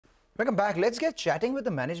Welcome back. Let's get chatting with the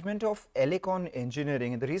management of Elecon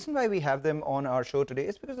Engineering. And the reason why we have them on our show today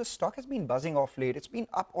is because the stock has been buzzing off late. It's been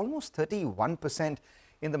up almost 31%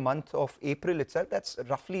 in the month of April itself. That's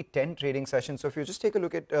roughly 10 trading sessions. So if you just take a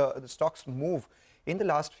look at the stock's move in the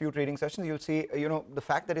last few trading sessions, you'll see, the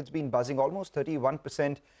fact that it's been buzzing almost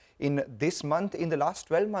 31% in this month. In the last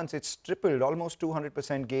 12 months, it's tripled. Almost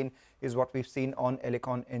 200% gain is what we've seen on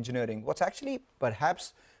Elecon Engineering. What's actually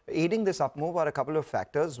perhaps aiding this up move are a couple of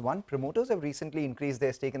factors. One, promoters have recently increased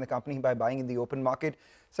their stake in the company by buying in the open market.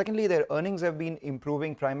 Secondly, their earnings have been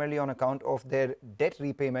improving primarily on account of their debt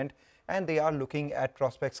repayment, and they are looking at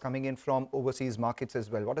prospects coming in from overseas markets as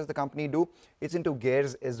well. What does the company do? It's into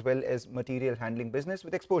gears as well as material handling business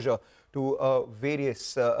with exposure to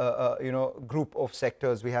various group of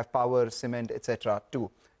sectors. We have power, cement, etc. too.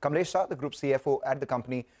 Kamlesh Shah, the group CFO at the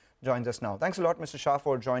company, joins us now. Thanks a lot, Mr. Shah,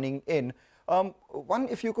 for joining in. One,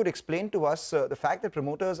 if you could explain to us the fact that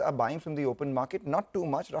promoters are buying from the open market, not too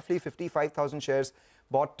much, roughly 55,000 shares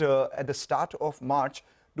bought at the start of March.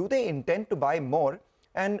 Do they intend to buy more?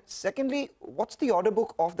 And secondly, what's the order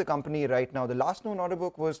book of the company right now? The last known order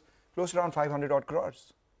book was close to around 500 odd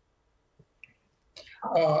crores.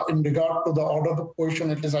 In regard to the order book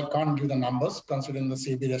position, at least I can't give the numbers considering the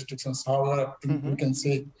SEBI restrictions. However, I think we can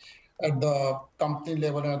say at the company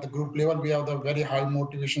level and at the group level, we have the very high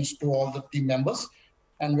motivations to all the team members.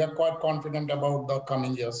 And we are quite confident about the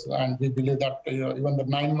coming years. And we believe that even the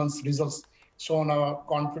 9 months results shown our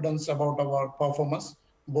confidence about our performance,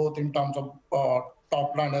 both in terms of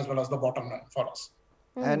top line as well as the bottom line for us.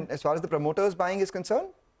 And as far as the promoters buying is concerned?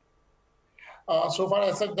 So far,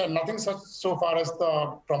 I said that nothing such so far as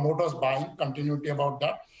the promoters buying, continuity about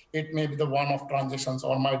that. It may be the one-off transactions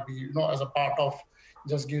or might be, as a part of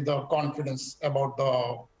just give the confidence about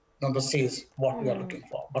the sales, what we are looking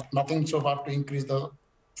for. But nothing so far to increase the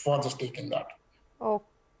further stake in that.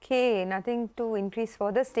 Okay, nothing to increase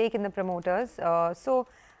further stake in the promoters.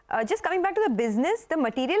 Just coming back to the business, the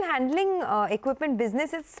material handling equipment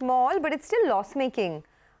business is small, but it's still loss-making.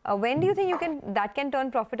 When do you think that can turn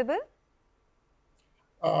profitable?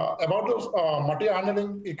 About those material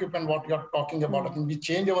handling equipment, what you are talking about, I think we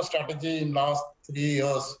changed our strategy in last 3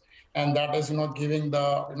 years, and that is giving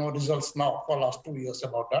the results now for last 2 years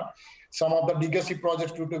about that. Some of the legacy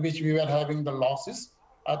projects due to which we were having the losses,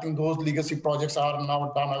 I think those legacy projects are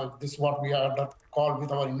now done. This is what we had that call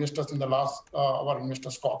with our investors in the last our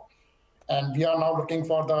investors call, and we are now looking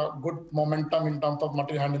for the good momentum in terms of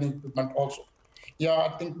material handling equipment also. Yeah, I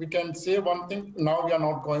think we can say one thing. Now we are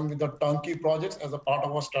not going with the turnkey projects as a part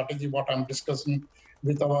of our strategy, what I'm discussing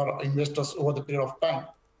with our investors over the period of time.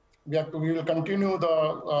 We will continue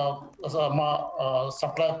the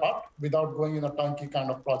supply part without going in a turnkey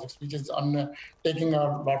kind of projects, which is taking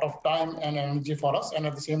a lot of time and energy for us. And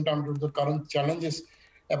at the same time, due to the current challenges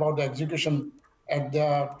about the execution at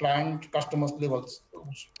the client customers levels,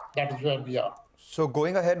 that is where we are. So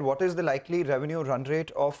going ahead, what is the likely revenue run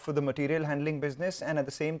rate of the material handling business? And at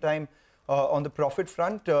the same time, on the profit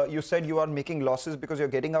front, you said you are making losses because you're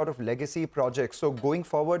getting out of legacy projects. So going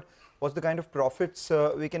forward, what's the kind of profits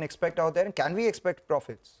we can expect out there? And can we expect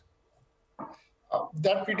profits?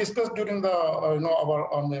 That we discussed during the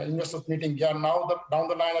our investors meeting. Yeah, now down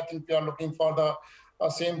the line, I think we are looking for the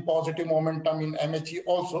same positive momentum in MHE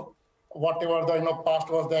also. Whatever the past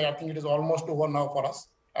was there, I think it is almost over now for us.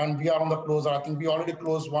 And we are on the closer. I think we already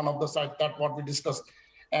closed one of the sites, that what we discussed.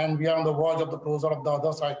 And we are on the verge of the closure of the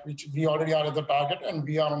other site, which we already are at the target, and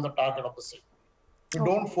we are on the target of the same. We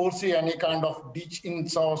don't foresee any kind of ditch in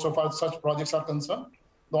so far as such projects are concerned.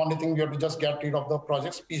 The only thing we have to just get rid of the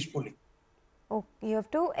projects peacefully. Oh, you have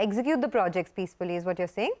to execute the projects peacefully, is what you're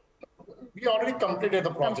saying? We already completed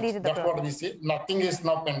the projects. That's what we say. Nothing is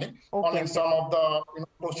now pending. Only some of the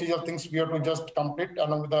procedural things we have to just complete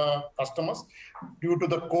along with the customers. Due to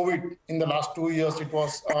the COVID in the last 2 years, it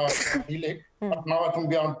was delayed. But now I think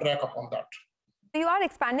we are on track upon that. You are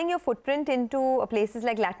expanding your footprint into places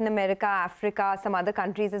like Latin America, Africa, some other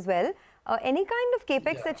countries as well. Any kind of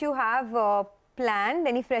capex that you have planned,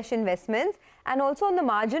 any fresh investments, and also on the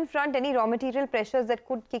margin front, any raw material pressures that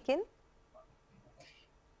could kick in?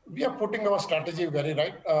 We are putting our strategy very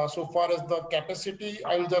right. So far as the capacity,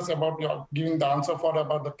 I'll just about giving the answer for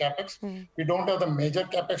about the capex. We don't have the major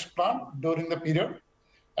capex plan during the period.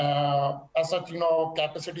 As such,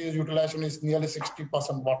 capacity utilization is nearly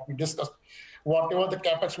 60% what we discussed. Whatever the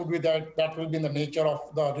capex would be, that will be in the nature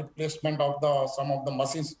of the replacement of some of the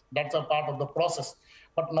machines. That's a part of the process,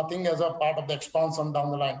 but nothing as a part of the expansion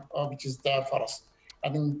down the line, which is there for us. I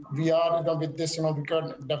think we are with this, we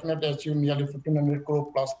can definitely achieve nearly 1,500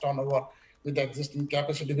 crore plus turnover with the existing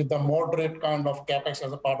capacity, with the moderate kind of capex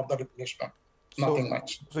as a part of the replacement. Nothing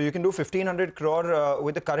much. So you can do 1,500 crore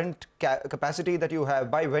with the current capacity that you have.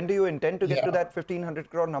 By when do you intend to get to that 1,500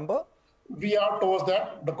 crore number? We are towards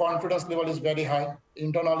that. The confidence level is very high.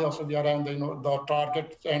 Internally also we are on the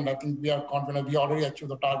target, and I think we are confident we already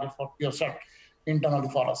achieved the target what we have set internally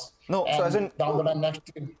for us. No, and so as in down the line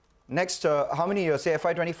next how many years? Say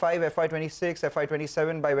FY25, FY26,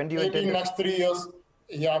 FY27. By when do you intend? Maybe next 3 years.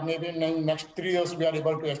 Yeah, maybe in the next 3 years we are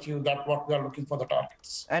able to achieve that what we are looking for the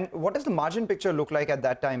targets. And what does the margin picture look like at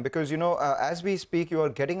that time? Because as we speak, you are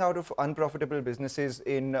getting out of unprofitable businesses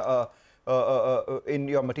in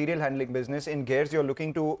your material handling business. In gears, you're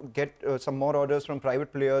looking to get some more orders from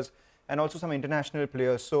private players and also some international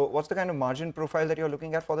players. So what's the kind of margin profile that you're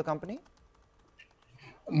looking at for the company?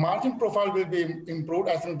 Margin profile will be improved.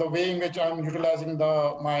 I think the way in which I'm utilizing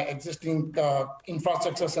my existing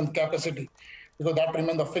infrastructures and capacity, because that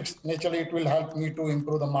remains the fixed. Naturally, it will help me to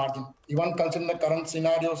improve the margin. Even considering the current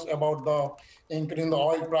scenarios about the increasing the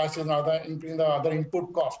oil prices and increasing the other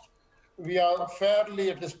input costs, we are fairly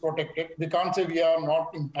at least protected. We can't say we are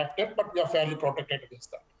not impacted, but we are fairly protected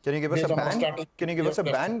against that. Can you give us a band? Can you give us a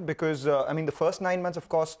band? Because I mean, the first 9 months, of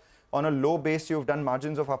course, on a low base, you've done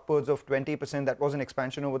margins of upwards of 20%. That was an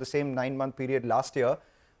expansion over the same 9-month period last year.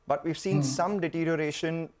 But we've seen some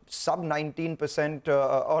deterioration, sub 19%,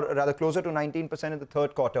 or rather closer to 19% in the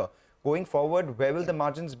third quarter. Going forward, where will the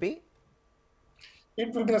margins be?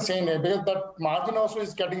 It will be the same way, because that margin also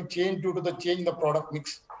is getting changed due to the change in the product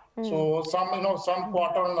mix. So some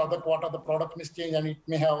quarter and other quarter the product mix change, and it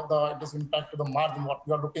may have this impact to the margin. What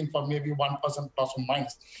we are looking for, maybe 1% plus or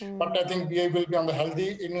minus. But I think we will be on the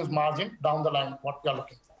healthy margin down the line. What we are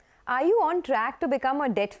looking for. Are you on track to become a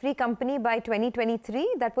debt-free company by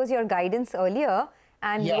 2023? That was your guidance earlier.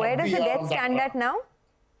 And where does the debt stand at now?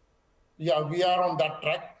 Yeah, we are on that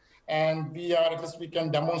track. And we are, at least we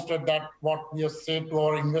can demonstrate that what we have said to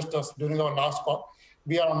our investors during our last call.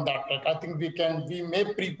 We are on that track. I think we may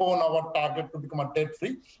prepone our target to become a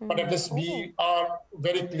debt-free, but at least we are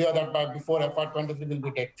very clear that by before FY23 will be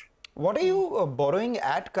debt-free. What are you borrowing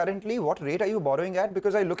at currently? What rate are you borrowing at?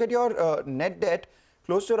 Because I look at your net debt,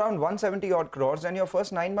 close to around 170 odd crores, and your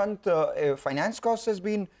first 9-month finance cost has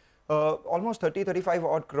been almost 35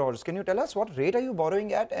 odd crores. Can you tell us what rate are you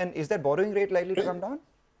borrowing at, and is that borrowing rate likely to come down?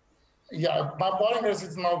 Yeah, my borrowing rate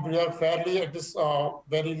is now fairly at this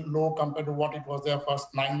very low compared to what it was there first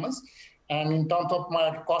 9 months. And in terms of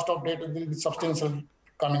my cost of debt, it will be substantially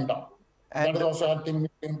coming down. And that is also helping me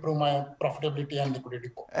to improve my profitability and liquidity.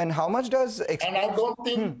 And how much does And I don't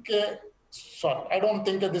think, I don't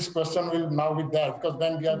think this question will now be there, because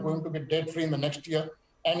when we are going to be debt-free in the next year,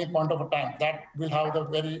 any point of a time, that will have the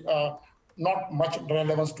very, not much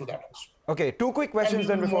relevance to that also. Okay, 2 quick questions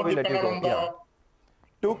then before we let you go.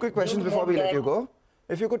 2 quick questions before we let you go.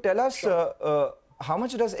 If you could tell us, how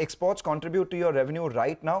much does exports contribute to your revenue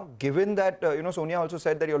right now, given that, Sonia also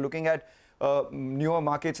said that you're looking at newer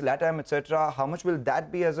markets, LATAM, etc. How much will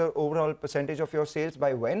that be as an overall percentage of your sales,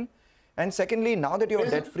 by when? And secondly, now that you're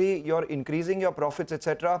debt-free, you're increasing your profits,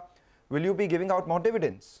 etc., will you be giving out more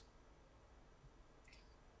dividends?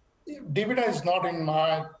 Dividend is not in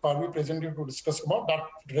my purview presently to discuss about.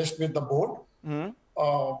 That rests with the board.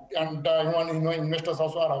 Investors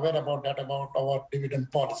also are aware about that, about our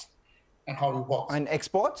dividend policy and how we work. And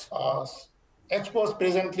exports? Exports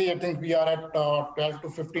presently, I think we are at 12 to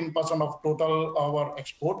 15% of total our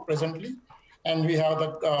export presently, and we have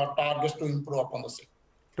the targets to improve upon the same.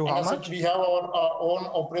 To how much? We have our own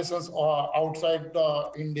operations outside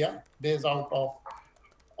India, based out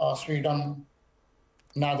of Sweden,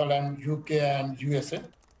 Netherlands, UK, and USA.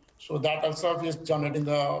 So that also is generating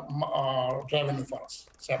the revenue for us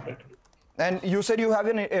separately. And you said you have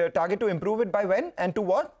a target to improve it by when and to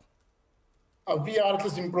what? We are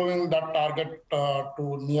just improving that target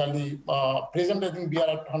to nearly, present I think we are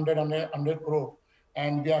at 100 crore.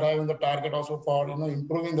 And we are having the target also for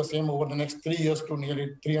improving the same over the next 3 years to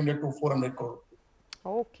nearly 300 to 400 crore.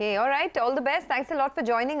 Okay, all right. All the best. Thanks a lot for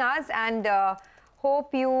joining us, and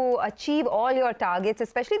hope you achieve all your targets,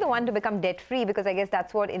 especially the one to become debt-free, because I guess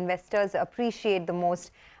that's what investors appreciate the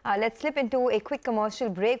most. Let's slip into a quick commercial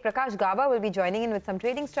break. Prakash Gaba will be joining in with some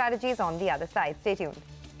trading strategies on the other side. Stay tuned.